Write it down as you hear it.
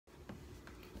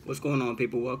What's going on,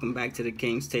 people? Welcome back to the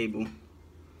King's Table.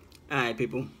 Alright,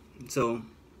 people. So,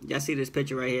 y'all see this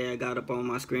picture right here I got up on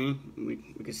my screen?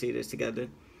 We can see this together.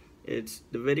 It's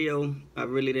the video. I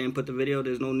really didn't put the video.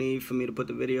 There's no need for me to put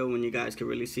the video when you guys can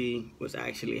really see what's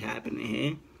actually happening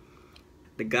here.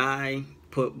 The guy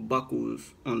put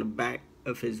buckles on the back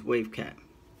of his wave cap.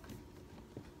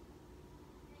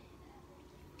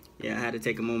 Yeah, I had to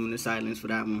take a moment of silence for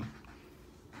that one.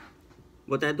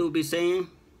 What that dude be saying?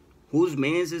 Whose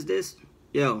mans is this?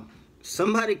 Yo,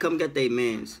 somebody come get they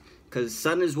mans. Cause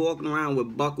son is walking around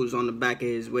with buckles on the back of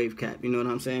his wave cap. You know what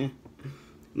I'm saying?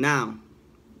 Now,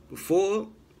 before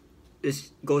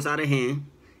this goes out of hand,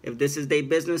 if this is their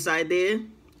business idea,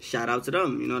 shout out to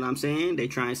them. You know what I'm saying? They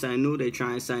trying something new. They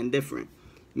trying something different.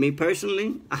 Me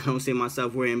personally, I don't see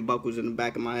myself wearing buckles in the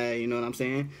back of my head. You know what I'm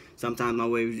saying? Sometimes my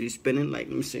waves be spinning. Like,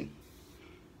 let me see.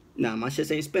 Nah, my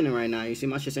shit ain't spinning right now. You see,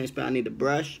 my shit ain't spinning. I need to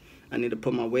brush. I need to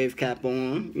put my wave cap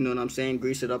on. You know what I'm saying?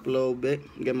 Grease it up a little bit.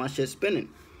 Get my shit spinning.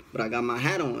 But I got my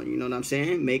hat on. You know what I'm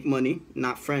saying? Make money,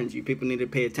 not friends. You people need to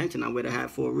pay attention. I wear the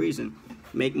hat for a reason.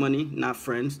 Make money, not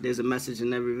friends. There's a message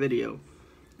in every video.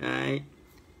 Alright?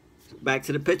 Back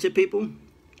to the picture, people.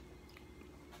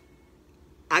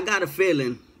 I got a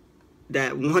feeling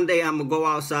that one day I'm going to go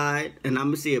outside and I'm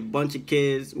going to see a bunch of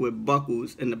kids with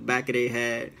buckles in the back of their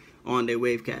head on their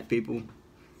wave cap, people.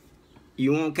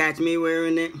 You won't catch me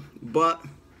wearing it, but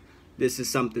this is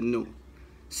something new.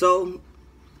 So,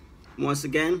 once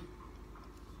again,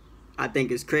 I think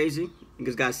it's crazy.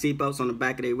 Niggas got seatbelts on the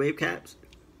back of their wave caps,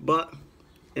 but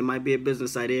it might be a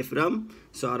business idea for them,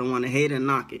 so I don't want to hate and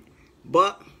knock it.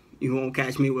 But you won't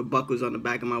catch me with buckles on the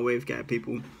back of my wave cap,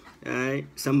 people. Alright?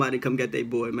 Somebody come get their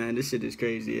boy, man. This shit is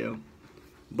crazy, yo.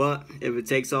 But if it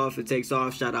takes off, it takes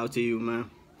off. Shout out to you, man.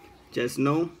 Just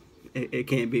know, it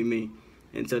can't be me.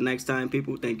 Until next time,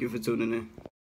 people, thank you for tuning in.